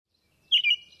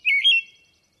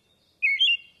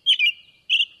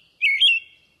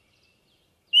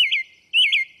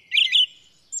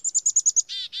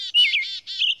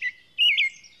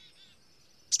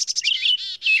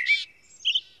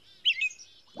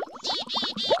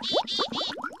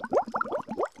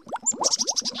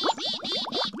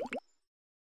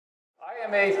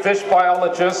fish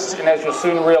biologist, and as you'll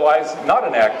soon realize, not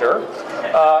an actor.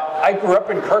 I grew up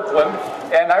in Kirkland,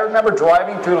 and I remember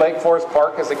driving through Lake Forest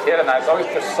Park as a kid, and I was always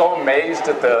just so amazed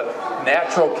at the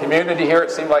natural community here.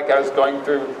 It seemed like I was going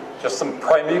through just some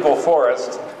primeval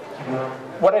forest.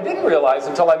 What I didn't realize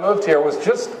until I moved here was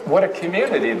just what a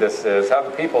community this is, how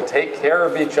the people take care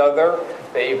of each other.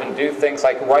 They even do things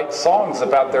like write songs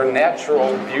about their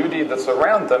natural beauty that's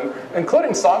around them,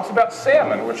 including songs about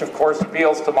salmon, which of course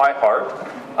appeals to my heart.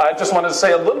 I just wanted to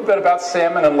say a little bit about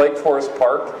salmon in Lake Forest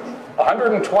Park.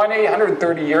 120,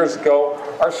 130 years ago,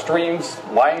 our streams,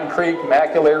 Lion Creek,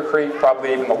 Maculaire Creek,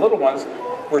 probably even the little ones,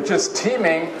 were just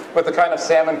teeming with the kind of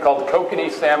salmon called kokanee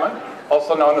salmon,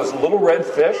 also known as little red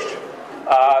fish.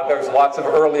 There's lots of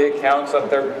early accounts of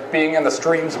their being in the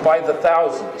streams by the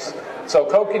thousands. So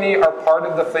kokanee are part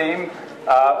of the theme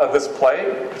of this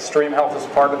play. Stream health is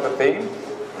part of the theme.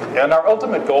 And our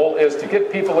ultimate goal is to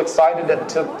get people excited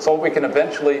so we can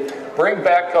eventually bring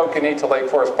back kokanee to Lake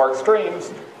Forest Park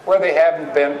streams, where they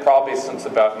haven't been probably since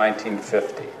about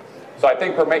 1950. So I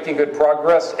think we're making good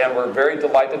progress, and we're very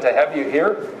delighted to have you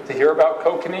here to hear about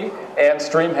kokanee and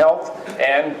stream health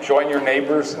and join your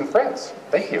neighbors and friends.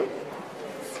 Thank you.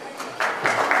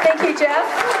 Thank you, Jeff.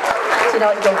 So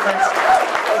now you go first.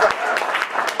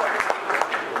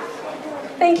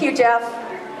 Thank you, Jeff.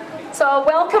 So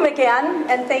welcome again,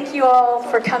 and thank you all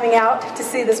for coming out to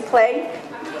see this play.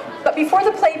 But before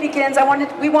the play begins,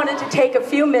 we wanted to take a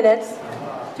few minutes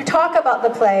to talk about the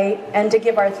play and to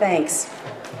give our thanks.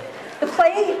 The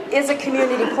play is a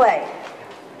community play.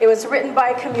 It was written by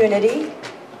a community.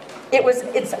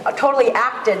 It's totally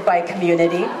acted by a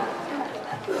community.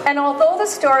 And although the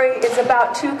story is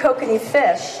about two kokanee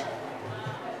fish,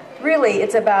 really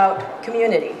it's about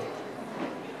community.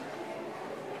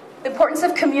 The importance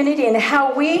of community and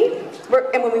how we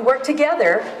work, and when we work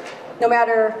together, no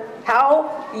matter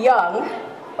how young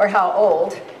or how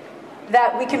old,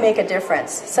 that we can make a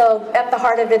difference. So at the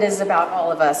heart of it is about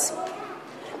all of us.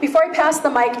 Before I pass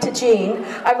the mic to Jean,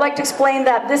 I'd like to explain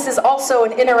that this is also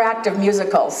an interactive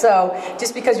musical. So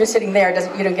just because you're sitting there,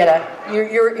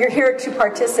 you're here to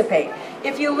participate.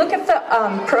 If you look at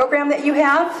the program that you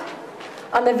have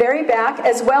on the very back,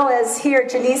 as well as here,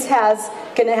 Janice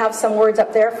going to have some words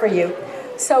up there for you.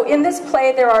 So in this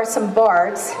play, there are some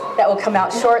bards that will come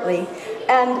out shortly,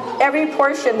 and every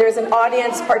portion there's an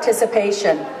audience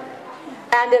participation.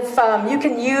 And if you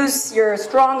can use your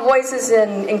strong voices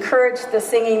and encourage the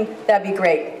singing, that'd be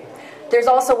great. There's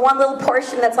also one little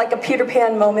portion that's like a Peter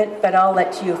Pan moment, but I'll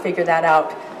let you figure that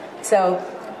out. So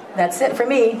that's it for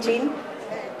me. Jean?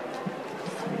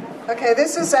 Okay,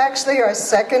 this is actually our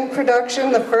second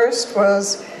production. The first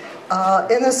was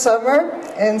in the summer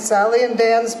in Sally and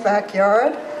Dan's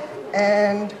backyard.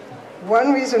 And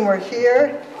one reason we're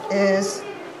here is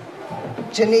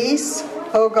Janice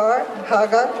Hogarth,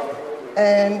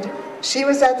 and she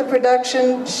was at the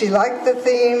production. She liked the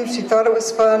theme. She thought it was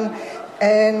fun,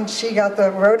 and she got the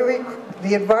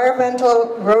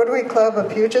Environmental Rotary Club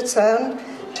of Puget Sound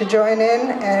to join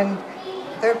in, and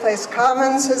Third Place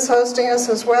Commons is hosting us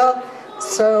as well.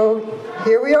 So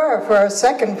here we are for our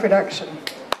second production.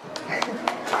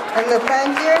 And the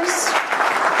thank yous.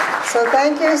 So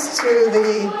thank yous to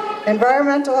the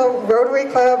Environmental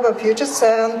Rotary Club of Puget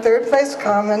Sound, Third Place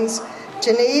Commons,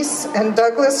 Janice and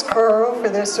Douglas Coral for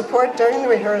their support during the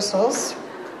rehearsals,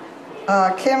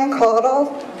 Kim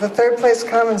Caudle, the Third Place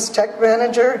Commons Tech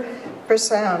Manager for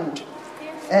Sound.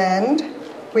 And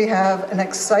we have an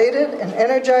excited and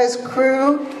energized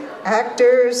crew,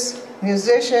 actors,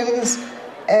 musicians,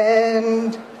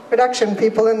 and production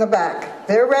people in the back.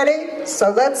 They're ready,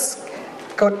 so let's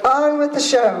go on with the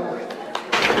show.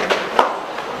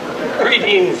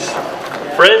 Greetings,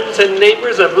 friends and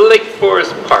neighbors of Lake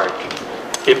Forest Park.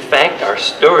 In fact, our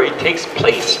story takes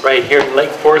place right here in Lake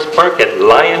Forest Park at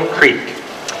Lion Creek.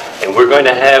 And we're going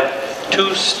to have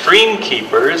two stream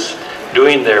keepers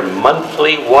doing their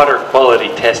monthly water quality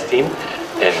testing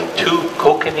and two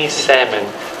kokanee salmon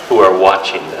who are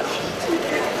watching them.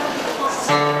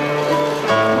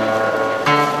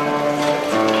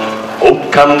 Oh,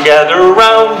 come gather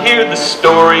around, hear the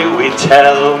story we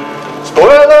tell.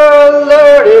 Spoiler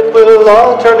alert, it will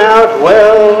all turn out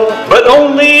well. But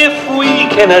only if we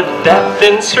can adapt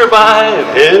and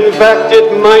survive. In fact,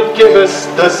 it might give us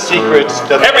the secrets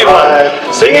to everyone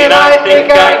singing I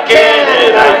think I can,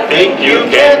 and I think you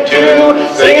can too.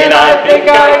 Singing I think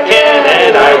I can,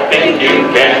 and I think you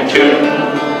can too.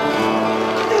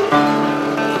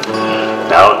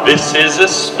 Now this is a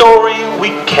story we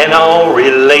can all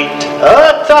relate.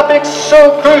 A topic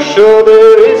so crucial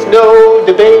there is no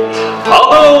debate.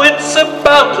 Although it's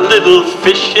about little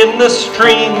fish in the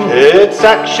stream, it's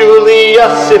actually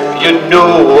us if you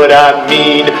know what I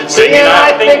mean. Singing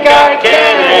I think I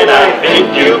can and I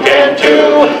think you can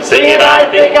too. Singing I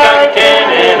think I can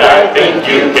and I think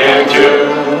you can too.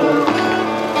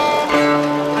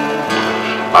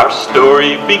 Our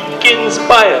story begins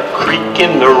by a creek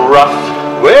in the rough,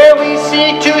 where we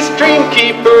see two stream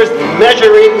keepers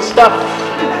measuring stuff.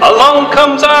 Along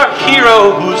comes our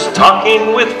hero who's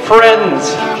talking with friends.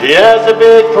 He has a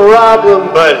big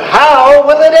problem, but how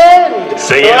will it end?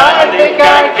 Singing I think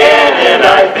I can and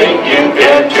I think you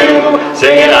can too.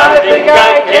 Singing I think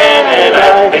I can and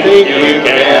I think you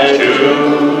can too.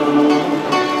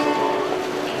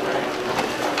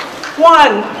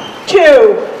 1,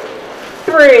 2,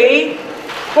 3,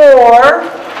 4,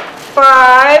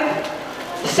 5,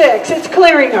 6. It's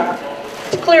clearing up.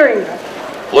 It's clearing up.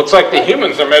 Looks like the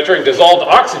humans are measuring dissolved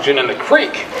oxygen in the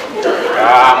creek.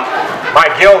 My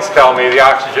gills tell me the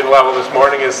oxygen level this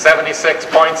morning is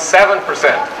 76.7%.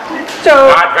 So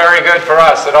Not very good for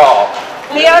us at all.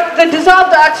 the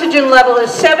dissolved oxygen level is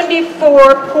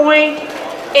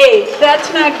 74.8.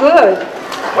 That's not good.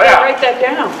 Well, Write that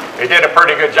down. they did a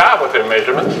pretty good job with their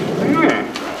measurements.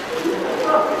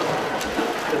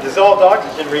 The dissolved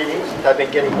oxygen readings have been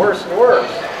getting worse and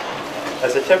worse.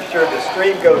 As the temperature of the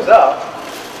stream goes up,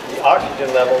 the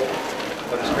oxygen level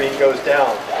of the stream goes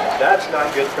down. That's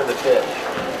not good for the fish.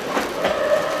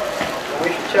 We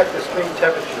should check the stream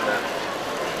temperature now.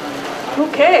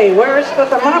 Okay, where's the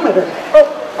thermometer? Oh.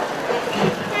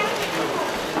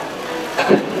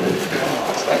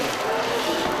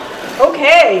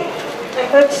 Okay,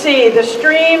 let's see. The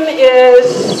stream is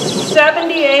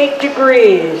 78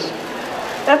 degrees.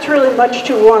 That's really much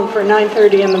too warm for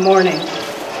 9:30 in the morning.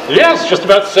 Yeah, it's just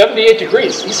about 78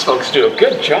 degrees. These folks do a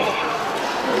good job.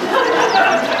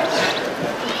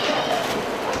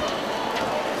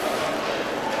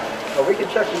 Well, we can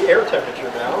check the air temperature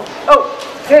now. Oh,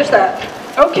 here's that.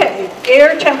 Okay,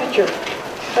 air temperature.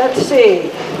 Let's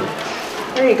see.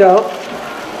 There you go.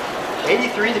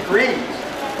 83 degrees.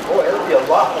 Boy, it'll be a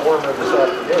lot warmer this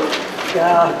afternoon.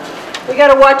 Yeah. We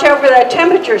got to watch out for that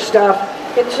temperature stuff.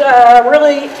 It's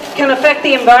really can affect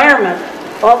the environment.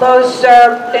 All those,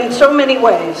 in so many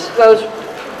ways. Those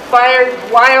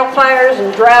wildfires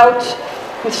and droughts,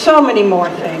 and so many more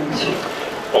things.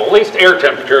 Well, at least air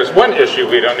temperature is one issue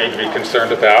we don't need to be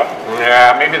concerned about.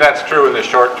 Yeah, maybe that's true in the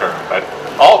short term, but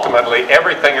ultimately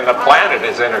everything in the planet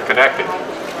is interconnected.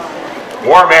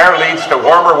 Warm air leads to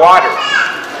warmer water.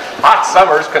 Hot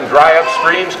summers can dry up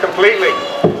streams completely.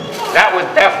 That would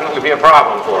definitely be a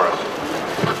problem for us.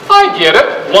 I get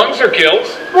it. Lungs or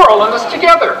gills. We're all in this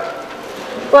together.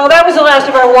 Well, that was the last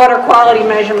of our water quality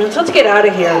measurements. Let's get out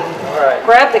of here. All right.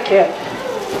 Grab the kit.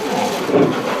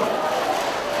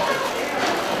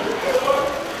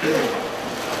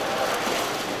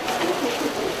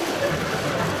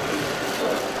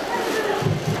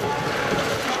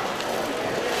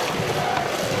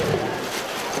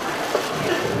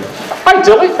 Hi,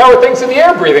 Tilly. How are things in the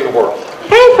air-breathing world?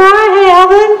 Hey, Fry. Hey,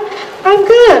 Alvin. I'm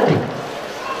good.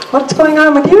 What's going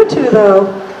on with you two,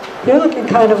 though? You're looking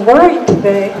kind of worried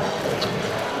today.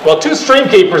 Well, two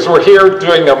streamkeepers were here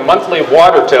doing their monthly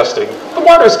water testing. The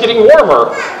water's getting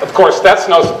warmer. Of course, that's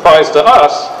no surprise to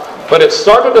us, but it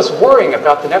started us worrying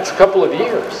about the next couple of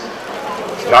years.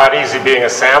 It's not easy being a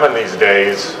salmon these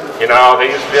days. You know, there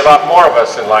used to be a lot more of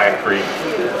us in Lion Creek.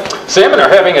 Salmon are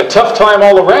having a tough time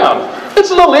all around.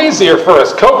 It's a little easier for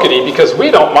us kokanee because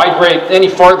we don't migrate any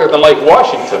farther than Lake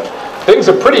Washington. Things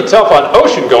are pretty tough on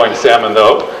ocean-going salmon,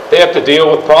 though. They have to deal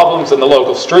with problems in the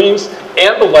local streams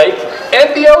and the lake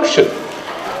and the ocean.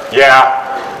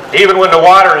 Yeah, even when the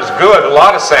water is good, a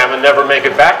lot of salmon never make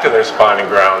it back to their spawning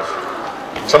grounds.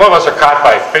 Some of us are caught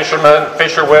by fishermen,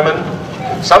 fisherwomen.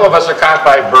 Some of us are caught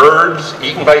by birds,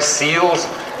 eaten by seals,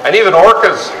 and even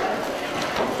orcas.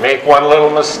 Make one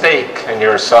little mistake and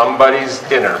you're somebody's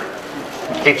dinner.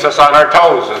 Keeps us on our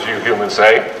toes, as you humans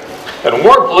say. And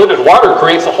warm polluted water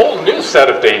creates a whole new set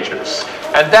of dangers.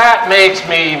 And that makes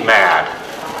me mad.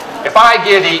 If I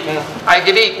get eaten, I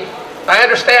get eaten. I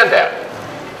understand that.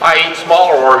 I eat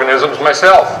smaller organisms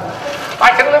myself.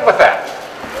 I can live with that,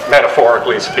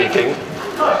 metaphorically speaking.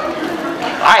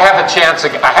 I have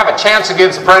a chance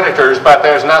against predators, but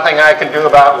there's nothing I can do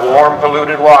about warm,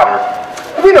 polluted water.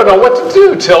 We don't know what to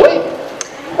do, Tilly.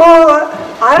 Well,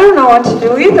 I don't know what to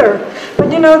do either.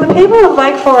 But you know, the people of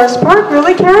Lake Forest Park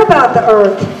really care about the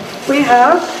earth. We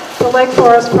have the Lake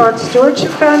Forest Park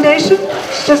Stewardship Foundation,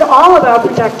 which is all about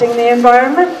protecting the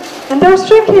environment. And their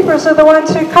streamkeepers are the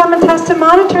ones who come and test and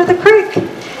monitor the creek.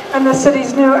 And the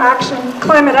city's new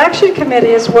Climate Action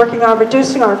Committee is working on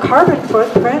reducing our carbon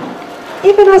footprint.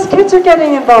 Even us kids are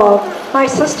getting involved. My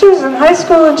sister's in high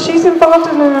school and she's involved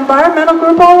in an environmental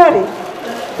group already.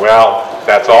 Well,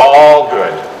 that's all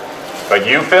good. But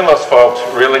you Finless folks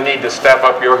really need to step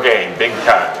up your game big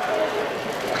time.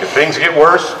 If things get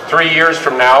worse 3 years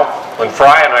from now, when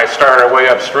Fry and I start our way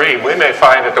upstream, we may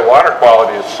find that the water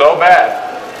quality is so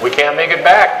bad we can't make it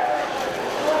back.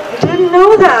 I didn't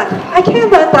know that. I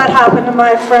can't let that happen to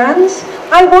my friends.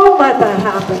 I won't let that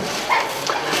happen.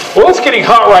 Well, it's getting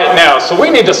hot right now, so we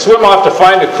need to swim off to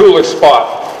find a cooler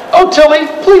spot. Oh, Tilly,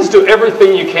 please do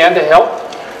everything you can to help.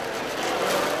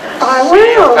 I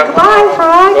will. Goodbye,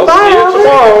 Fry. We'll Bye, see you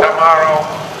Albert. Tomorrow.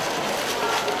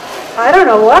 I don't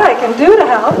know what I can do to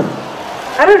help.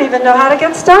 I don't even know how to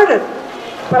get started.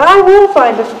 But I will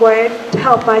find a way to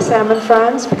help my salmon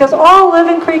friends, because all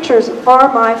living creatures are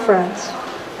my friends.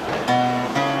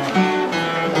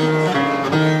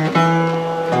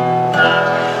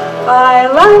 I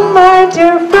love my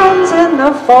dear friends in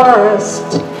the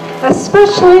forest,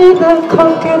 especially the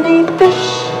kokanee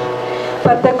fish.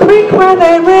 But the creek where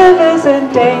they live is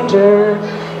in danger,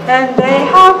 and they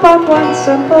have but one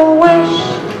simple wish.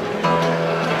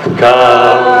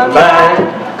 Come back,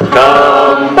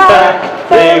 come back.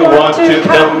 They want to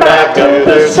come back to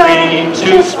their stream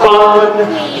to spawn.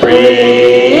 3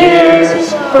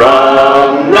 years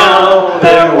from now,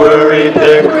 they're worried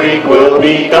their creek will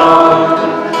be gone.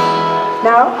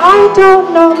 Now I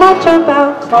don't know much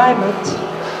about climate,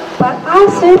 but I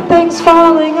see things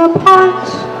falling apart.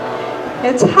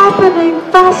 It's happening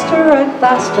faster and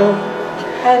faster,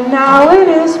 and now it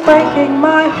is breaking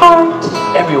my heart.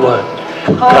 Everyone,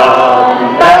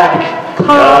 Come back,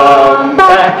 come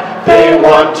back. They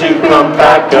want to come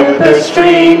back to their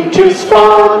stream to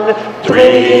spawn. 3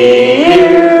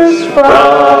 years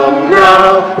from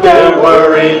now, they're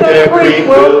worried their creek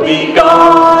will be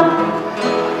gone.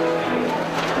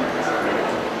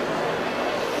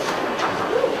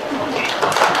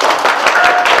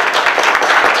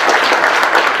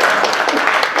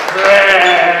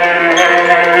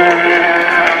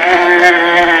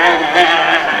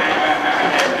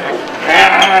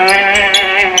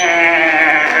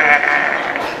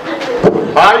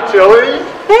 Hi, Tilly.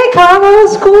 Hey,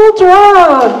 Carlos, cool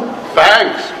drone.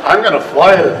 Thanks. I'm going to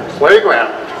fly it at the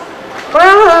playground.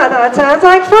 Well, that sounds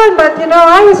like fun, but you know,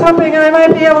 I was hoping I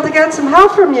might be able to get some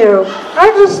help from you.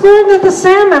 I've just learned that the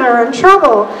salmon are in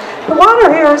trouble. The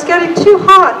water here is getting too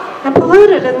hot and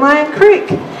polluted in Lion Creek.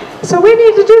 So we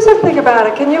need to do something about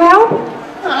it. Can you help?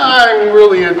 I'm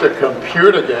really into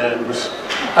computer games.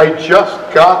 I just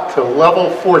got to level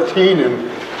 14 in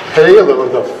Halo,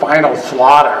 the Final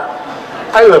Slaughter.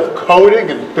 I love coding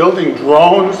and building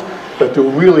drones that do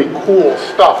really cool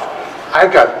stuff. I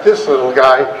got this little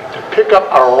guy to pick up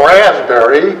a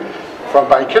raspberry from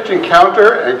my kitchen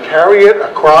counter and carry it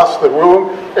across the room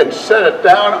and set it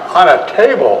down on a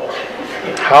table.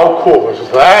 How cool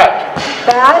is that?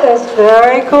 That is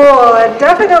very cool and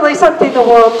definitely something the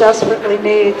world desperately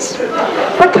needs.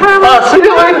 But Carlos... See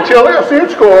you later, Tilly. I'll see you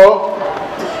at school.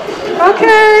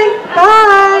 Okay,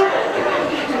 bye.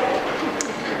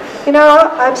 You know,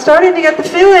 I'm starting to get the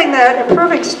feeling that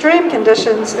improving stream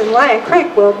conditions in Lion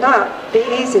Creek will not be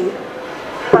easy.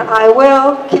 But I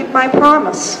will keep my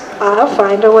promise. I'll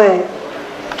find a way.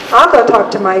 I'll go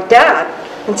talk to my dad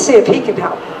and see if he can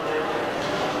help.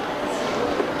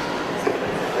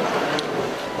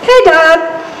 Hey,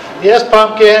 Dad. Yes,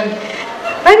 Pumpkin.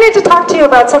 I need to talk to you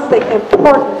about something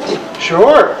important.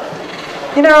 Sure.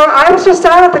 You know, I was just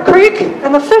out at the creek,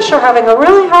 and the fish are having a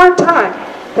really hard time.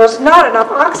 There's not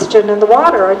enough oxygen in the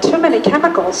water and too many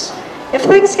chemicals. If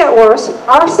things get worse,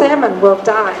 our salmon will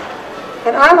die.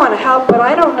 And I want to help, but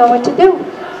I don't know what to do.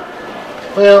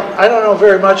 Well, I don't know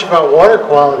very much about water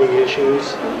quality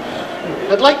issues.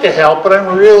 I'd like to help, but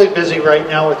I'm really busy right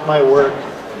now with my work.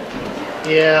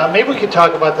 Yeah, maybe we could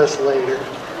talk about this later.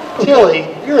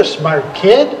 Tilly, you're a smart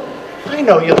kid. I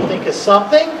know you'll think of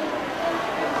something.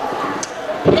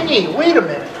 Hey, wait a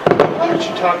minute. Why don't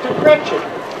you talk to Gretchen?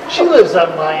 She lives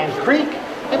on Lion Creek.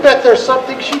 I bet there's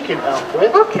something she can help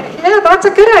with. Okay, yeah, that's a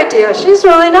good idea. She's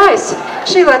really nice.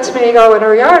 She lets me go in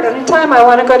her yard anytime I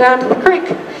want to go down to the creek.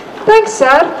 Thanks,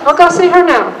 Dad. I'll go see her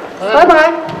now.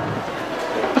 Bye-bye.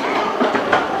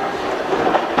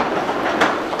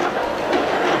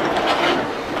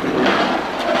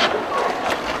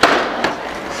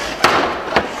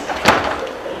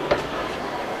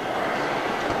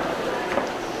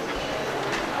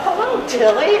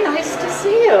 Tilly, nice to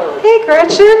see you. Hey,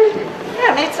 Gretchen.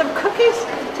 Yeah, I made some cookies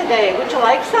today. Would you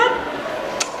like some?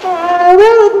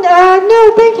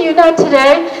 No, thank you, not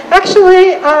today.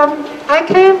 Actually, I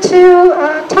came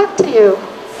to talk to you.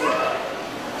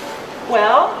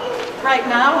 Well, Right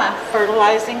now, I'm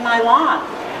fertilizing my lawn.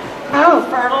 Oh. I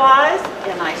fertilize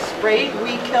and I spray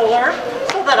weed killer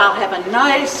so that I'll have a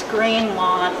nice green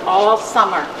lawn all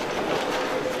summer.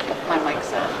 My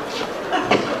mic's on.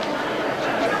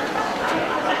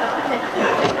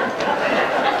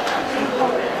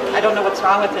 I don't know what's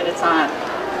wrong with it. It's on.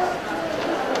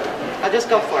 I'll just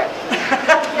go for it.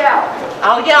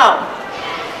 I'll yell.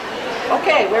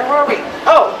 Okay, where were we?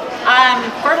 Oh,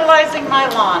 I'm fertilizing my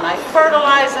lawn. I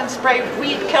fertilize and spray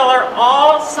weed killer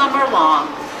all summer long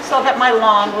so that my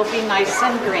lawn will be nice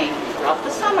and green throughout the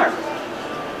summer.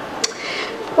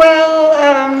 Well,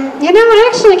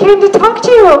 I actually came to talk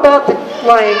to you about the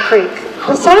Lion Creek.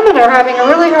 The salmon are having a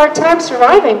really hard time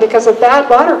surviving because of bad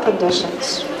water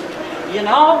conditions. You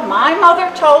know, my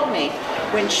mother told me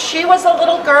when she was a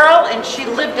little girl and she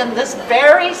lived in this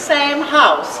very same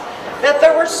house that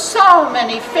there were so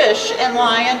many fish in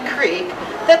Lion Creek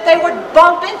that they would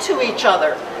bump into each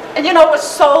other. And you know, it was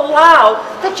so loud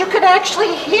that you could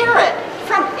actually hear it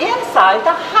from inside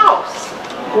the house.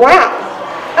 Wow,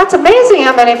 that's amazing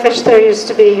how many fish there used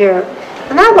to be here.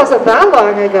 And that wasn't that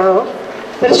long ago.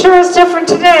 But it sure is different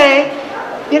today.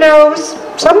 You know,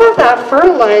 some of that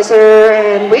fertilizer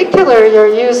and weed killer you're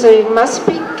using must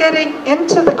be getting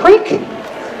into the creek.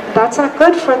 That's not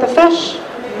good for the fish.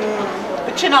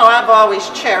 But you know, I've always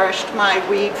cherished my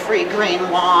weed-free green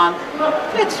lawn.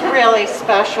 It's really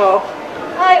special.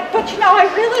 But you know, I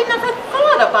really never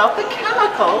thought about the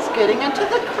chemicals getting into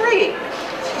the creek.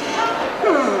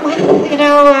 You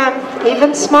know,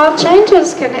 even small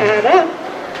changes can add up.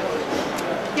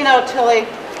 You know, Tilly,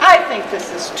 I think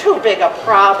this is too big a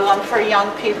problem for young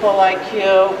people like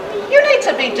you. You need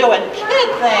to be doing kid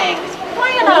things,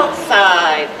 playing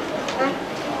outside.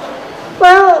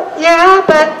 Well, yeah,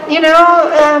 but, you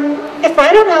know, if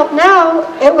I don't help now,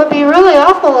 it would be really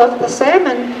awful if the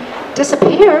salmon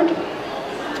disappeared.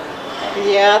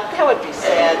 Yeah, that would be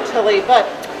sad, Tilly, but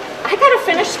I gotta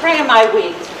finish spraying my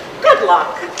weeds. Good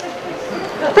luck.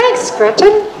 Thanks,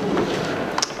 Gretchen.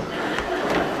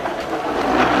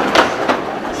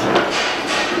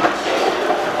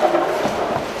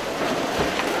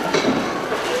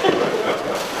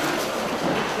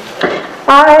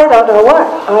 I don't know what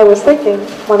I was thinking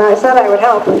when I said I would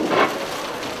help.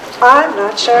 I'm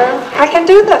not sure I can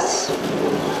do this.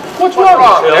 What's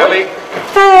wrong, Tilly?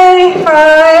 Hey,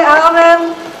 hi,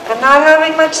 Alvin. I'm not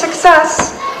having much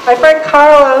success. My friend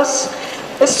Carlos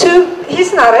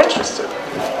he's not interested.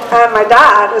 And my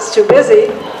dad is too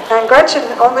busy. And Gretchen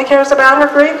only cares about her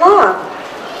green lawn.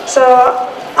 So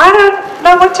I don't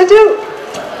know what to do.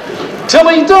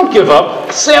 Tilly, don't give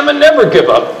up. Salmon never give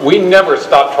up. We never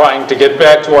stop trying to get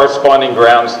back to our spawning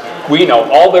grounds. We know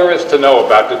all there is to know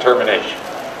about determination.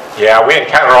 Yeah, we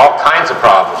encounter all kinds of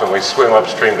problems when we swim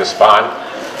upstream to spawn.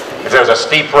 If there's a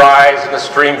steep rise in the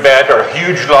stream bed or a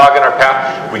huge log in our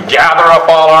path, we gather up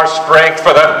all our strength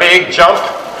for that big jump.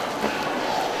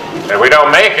 And if we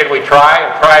don't make it, we try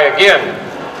and try again.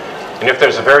 And if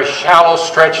there's a very shallow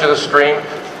stretch of the stream,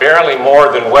 barely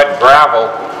more than wet gravel,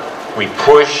 we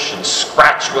push and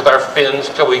scratch with our fins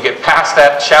till we get past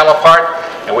that shallow part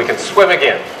and we can swim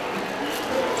again.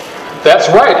 That's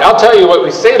right. I'll tell you what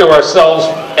we say to ourselves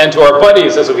and to our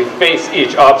buddies as we face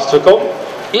each obstacle.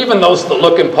 Even those that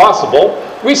look impossible,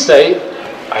 we say,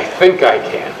 I think I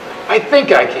can. I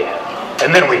think I can.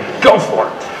 And then we go for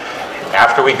it.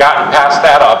 After we've gotten past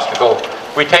that obstacle,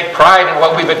 we take pride in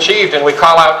what we've achieved and we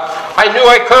call out, I knew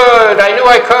I could, I knew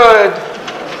I could.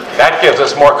 That gives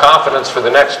us more confidence for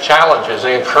the next challenges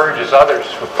and encourages others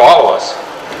to follow us.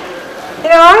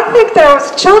 You know, I think there was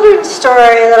a children's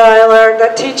story that I learned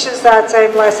that teaches that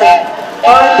same lesson.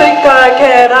 I think I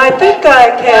can, I think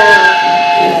I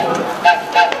can.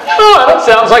 Oh, that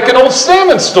sounds like an old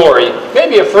salmon story.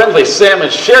 Maybe a friendly salmon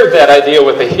shared that idea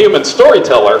with a human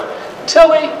storyteller.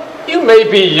 Tilly, you may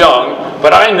be young,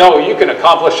 but I know you can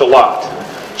accomplish a lot.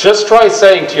 Just try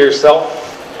saying to yourself,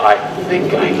 I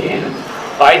think I can.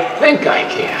 I think I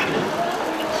can.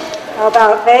 How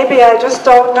about maybe I just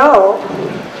don't know?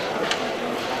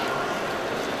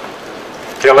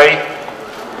 Tilly,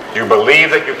 do you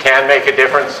believe that you can make a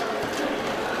difference?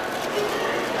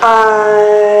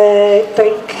 I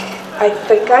think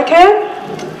I can.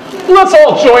 Let's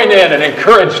all join in and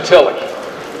encourage Tilly.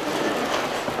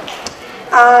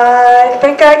 I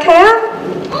think I can.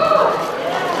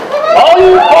 All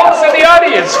you folks in the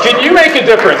audience, can you make a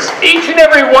difference? Each and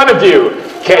every one of you,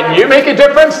 can you make a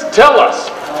difference? Tell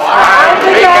us. I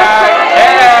think I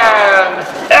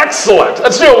can. Excellent.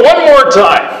 Let's do it one more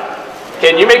time.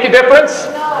 Can you make a difference?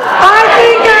 I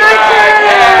think I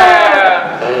can.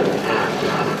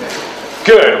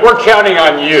 Good. We're counting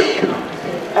on you.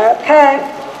 Okay.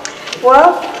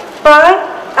 Well, Bye.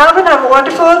 Alvin, have a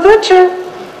wonderful adventure.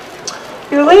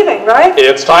 You're leaving, right?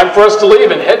 It's time for us to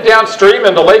leave and head downstream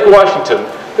into Lake Washington.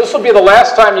 This will be the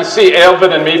last time you see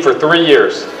Alvin and me for 3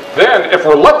 years. Then, if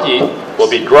we're lucky, we'll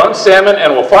be grown salmon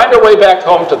and we'll find our way back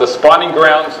home to the spawning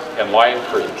grounds in Lion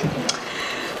Creek.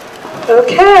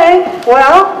 Okay,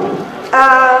 well,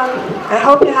 I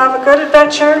hope you have a good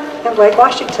adventure in Lake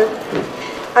Washington.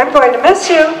 I'm going to miss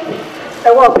you.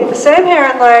 It won't be the same here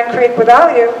in Lion Creek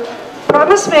without you.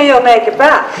 Promise me you'll make it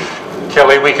back.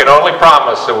 Kelly, we can only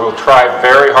promise that we'll try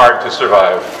very hard to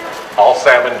survive. All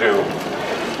salmon do.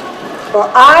 Well,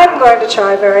 I'm going to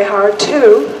try very hard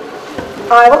too.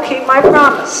 I will keep my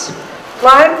promise.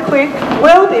 Lion Creek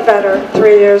will be better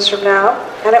 3 years from now,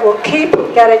 and it will keep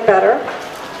getting better.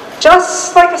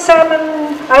 Just like a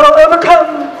salmon, I will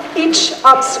overcome each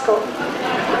obstacle.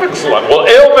 Excellent. Well,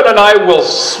 Alvin and I will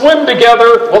swim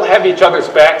together. We'll have each other's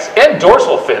backs and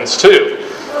dorsal fins too.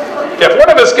 If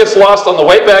one of us gets lost on the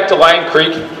way back to Lion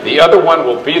Creek, the other one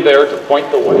will be there to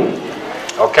point the way.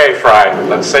 Okay, Fry,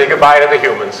 let's say goodbye to the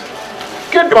humans.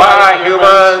 Goodbye,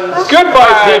 humans.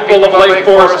 Goodbye, people of Lake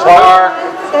Forest Park.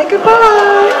 Say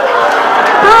goodbye.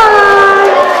 Bye.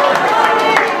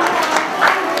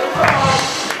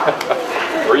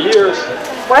 3 years.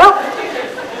 Well,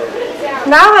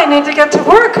 now I need to get to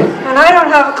work, and I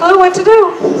don't have a clue what to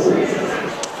do.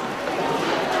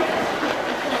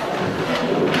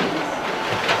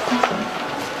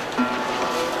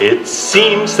 It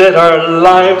seems that our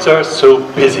lives are so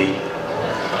busy.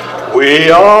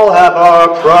 We all have our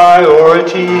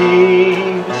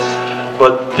priorities,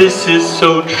 but this is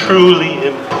so truly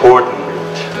important.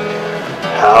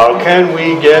 How can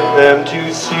we get them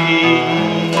to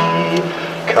see?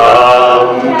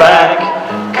 Come back,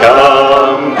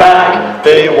 come back.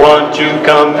 They want to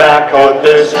come back on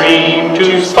their stream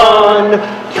to spawn.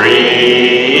 3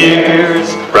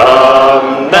 years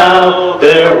from now,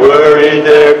 they're worried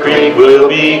their creek will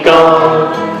be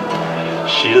gone.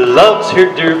 She loves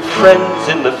her dear friends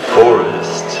in the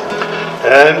forest,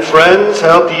 And friends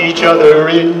help each other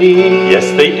in need.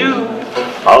 yes they do,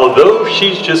 although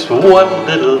she's just one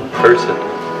little person.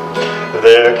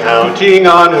 They're counting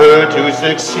on her to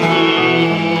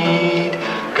succeed.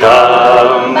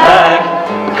 Come back,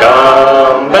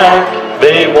 come back.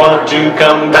 They want to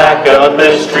come back on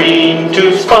the stream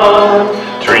to spawn.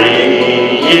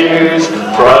 3 years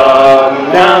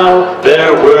from now,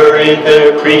 they're worried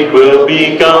their creek will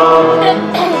be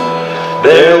gone.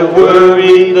 They're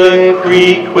worried the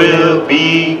creek will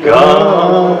be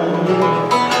gone.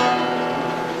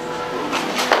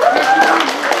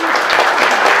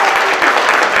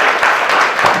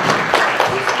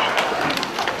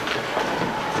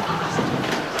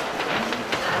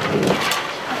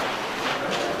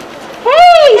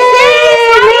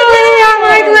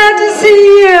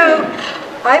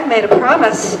 I've made a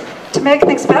promise to make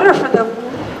things better for the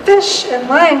fish in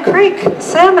Lion Creek,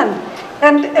 salmon.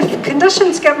 And if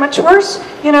conditions get much worse,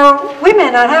 you know, we may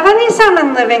not have any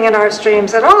salmon living in our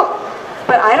streams at all.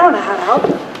 But I don't know how to help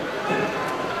them.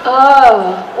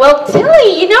 Oh, well,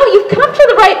 Tilly, you know, you've come to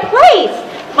the right place.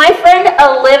 My friend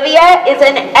Olivia is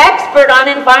an expert on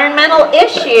environmental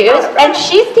issues, and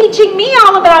she's teaching me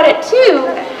all about it too.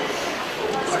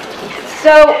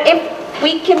 So if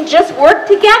we can just work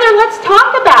together, let's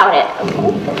talk about it.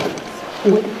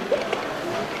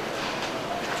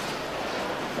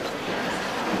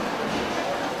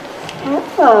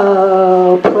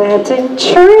 Oh, planting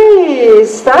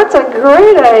trees. That's a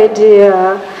great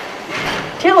idea.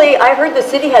 Tilly, I heard the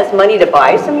city has money to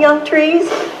buy some young trees,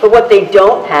 but what they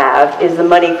don't have is the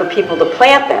money for people to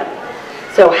plant them.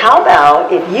 So how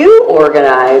about if you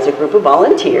organize a group of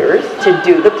volunteers to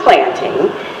do the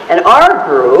planting, and our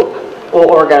group will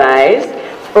organize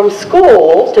from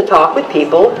schools to talk with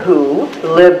people who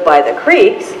live by the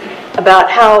creeks about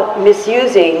how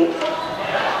misusing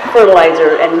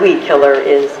fertilizer and weed killer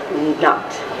is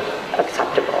not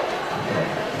acceptable.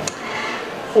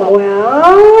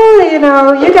 Well, you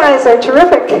know, you guys are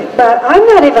terrific, but I'm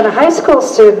not even a high school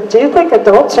student. Do you think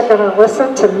adults are going to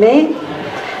listen to me?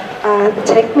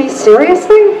 Take me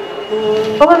seriously?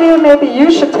 Olivia, maybe you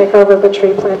should take over the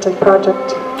tree planting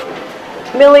project.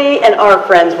 Millie and our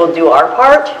friends will do our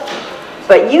part,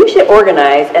 but you should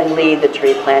organize and lead the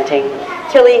tree planting.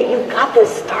 Tilly, you got this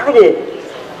started.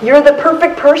 You're the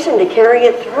perfect person to carry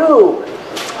it through.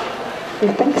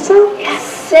 You think so? Yes,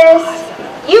 sis.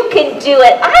 You can do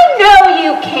it. I know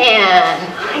you can.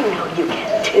 I know you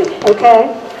can too.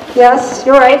 Okay. Yes,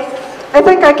 you're right. I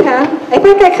think I can. I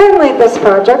think I can lead this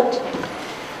project.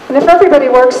 And if everybody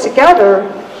works together,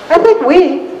 I think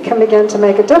we can begin to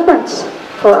make a difference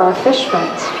for our fish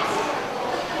friends.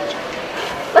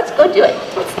 Let's Let's go do it.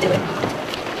 Let's do it.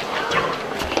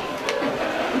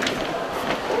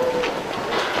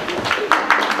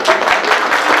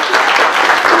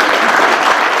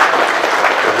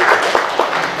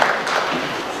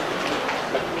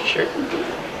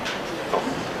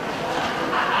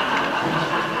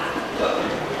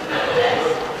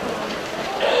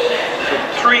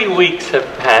 3 weeks have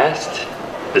passed.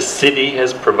 The city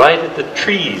has provided the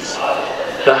trees.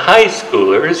 The high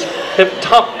schoolers have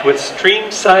talked with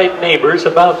streamside neighbors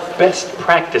about best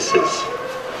practices.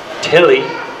 Tilly,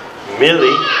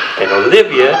 Millie, and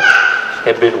Olivia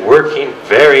have been working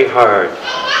very hard.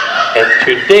 And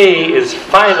today is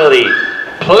finally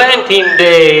planting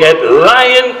day at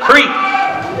Lion Creek.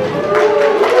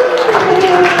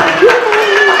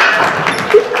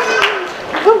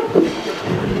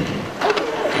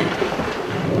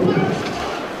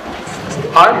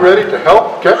 I'm ready to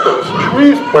help get those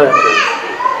trees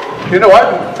planted. You know,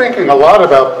 I've been thinking a lot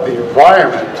about the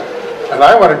environment, and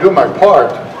I want to do my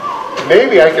part.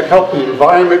 Maybe I can help the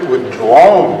environment with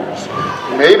drones.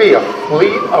 Maybe a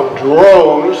fleet of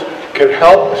drones could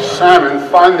help salmon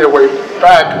find their way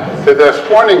back to their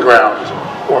spawning grounds.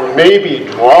 Or maybe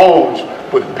drones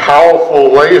with powerful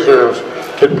lasers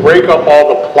could break up all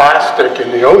the plastic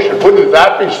in the ocean. Wouldn't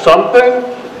that be something?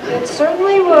 It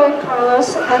certainly would,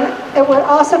 Carlos, and it would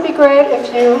also be great if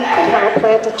you could help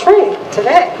plant a tree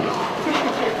today.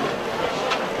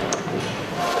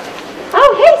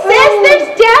 Oh, hey, sis, there's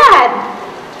Dad.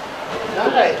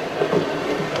 Hi.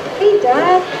 Hey,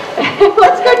 Dad.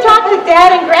 Let's go talk to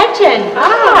Dad and Gretchen.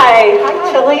 Hi.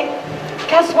 Hi, Tilly.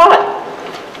 Guess what?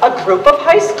 A group of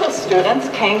high school students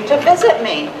came to visit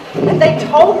me, and they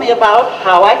told me about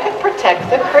how I could protect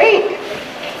the creek.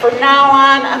 From now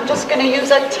on, I'm just going to use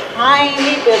a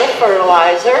tiny bit of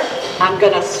fertilizer. I'm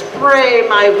going to spray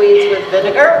my weeds with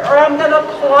vinegar, or I'm going to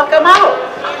pluck them out.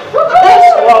 This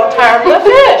won't harm the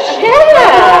fish.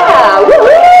 Yeah.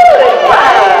 Woohoo!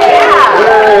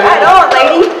 Yeah. Right on,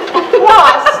 lady.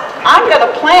 Plus, I'm going to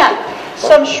plant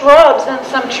some shrubs and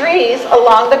some trees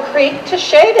along the creek to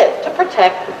shade it, to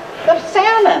protect the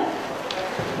salmon.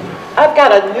 I've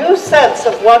got a new sense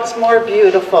of what's more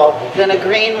beautiful than a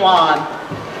green lawn.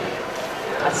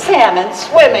 A salmon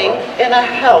swimming in a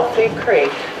healthy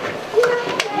creek.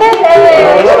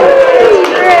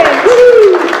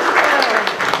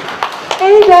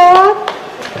 Hey, Dad.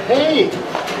 Hey.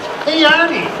 Hey,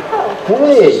 Arnie.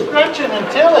 Hey. This is Gretchen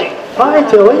and Tilly. Hi,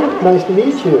 Tilly. Nice to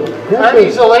meet you.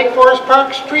 Arnie's a Lake Forest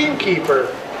Park streamkeeper,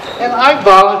 and I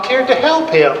volunteered to help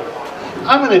him.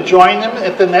 I'm going to join him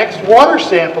at the next water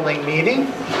sampling meeting,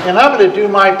 and I'm going to do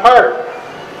my part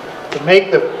to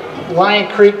make the Lion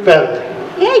Creek better.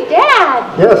 Hey,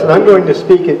 Dad. Yes, and I'm going to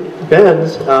speak at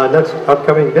Ben's next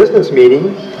upcoming business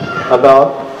meeting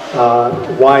about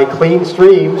why clean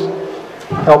streams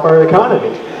help our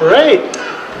economy. Great.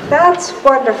 That's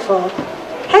wonderful.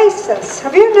 Hey, sis,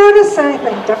 have you noticed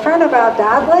anything different about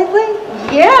Dad lately?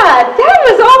 Yeah, Dad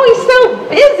was always so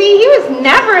busy. He was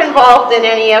never involved in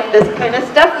any of this kind of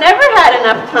stuff, never had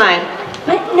enough time.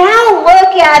 But now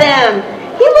look at him.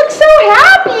 He looks so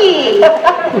happy.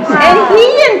 And he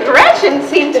and Gretchen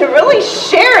seem to really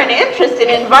share an interest in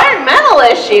environmental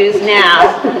issues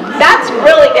now. That's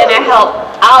really going to help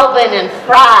Alvin and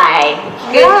Fry.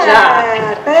 Good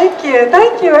job. Thank you.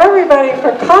 Thank you, everybody,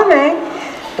 for coming.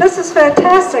 This is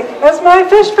fantastic. As my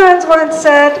fish friends once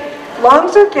said,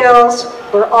 lungs or gills,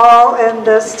 we're all in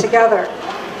this together.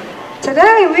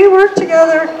 Today, we work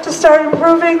together to start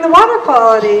improving the water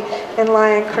quality in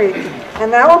Lion Creek,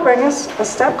 and that will bring us a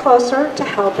step closer to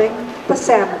helping the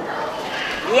salmon.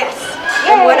 Yes,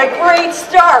 and what a great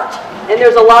start. And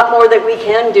there's a lot more that we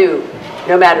can do.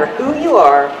 No matter who you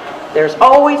are, there's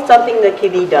always something that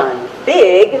can be done,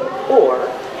 big or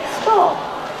small.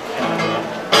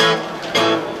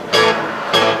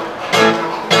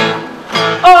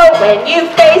 Oh, when you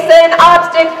face an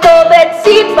obstacle that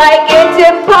seems like it's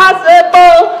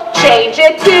impossible, change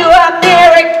it to a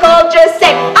miracle. Just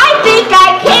say, I think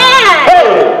I can.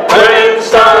 Hey, let's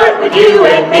start with you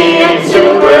and me, and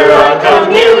soon we're a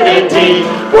community.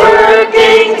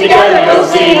 Working together, you'll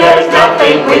see there's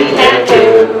nothing we can't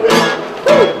do.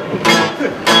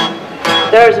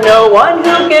 There's no one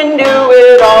who can do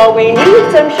it all. We need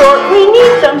some short, we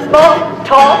need some small,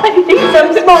 tall, we need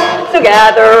some small. So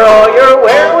gather all your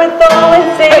wherewithal and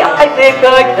say, I think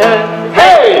I can.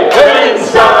 Hey,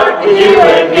 let's start with you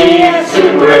and me, and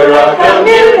soon we're a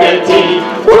community.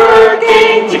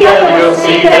 Working together, you'll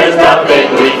see there's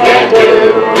nothing we can't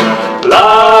do.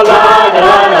 La la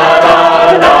la la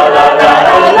la la la la la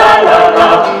la la la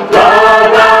la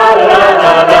la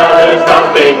la la. There's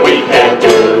nothing we can't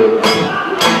do.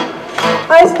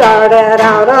 I started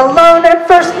out alone. At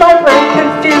first my brain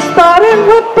confused, thought it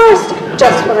would burst.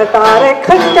 Just when I thought it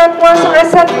couldn't get worse, I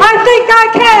said, I think I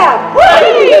can!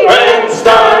 Friends,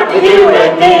 start with you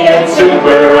and me, and soon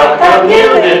we're a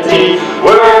community.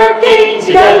 Working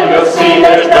together, you'll see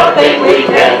there's nothing we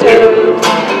can do.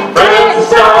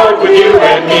 Friends, start with you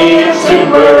and me, and soon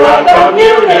we're a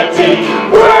community.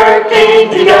 Working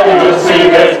together, you'll see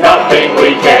there's nothing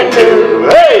we can do.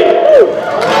 Hey!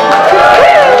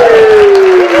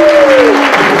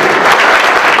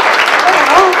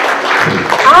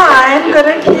 I'm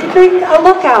going to keep a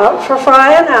lookout for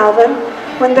Fry and Alvin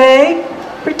when they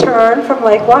return from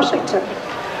Lake Washington.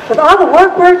 With all the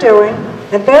work we're doing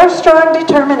and their strong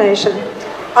determination,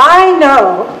 I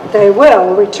know they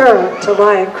will return to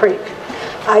Lion Creek.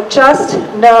 I just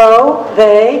know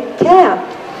they can.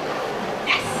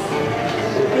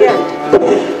 Yes.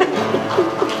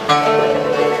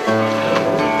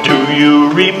 Do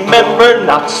you remember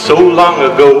not so long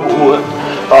ago?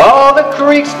 All the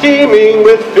creeks teeming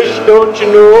with fish, don't you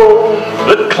know?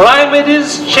 The climate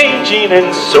is changing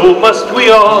and so must we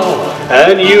all.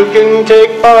 And you can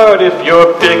take part if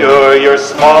you're big or you're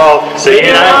small.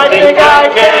 Singing I think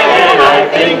I can, and I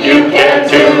think you can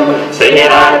too. Singing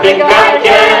I think I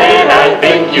can, and I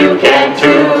think you can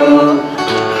too.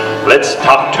 Let's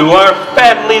talk to our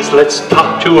families, let's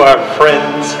talk to our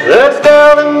friends. Let's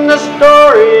tell them the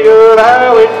story of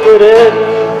how it could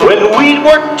end. When we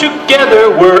work together,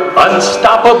 we're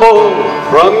unstoppable.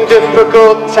 From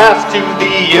difficult tasks to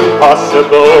the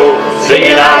impossible.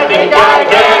 Singing I think I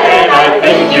can, and I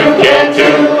think you can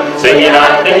too. Singing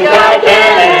I think I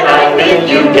can, and I think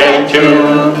you can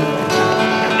too.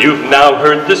 You've now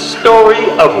heard the story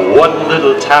of one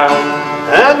little town,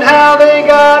 and how they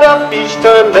got up each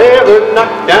time they were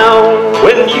knocked down.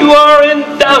 When you are in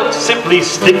doubt, simply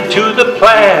stick to the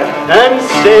plan and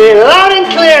say loud and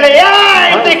clearly,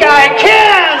 I think I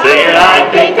can. Say I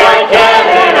think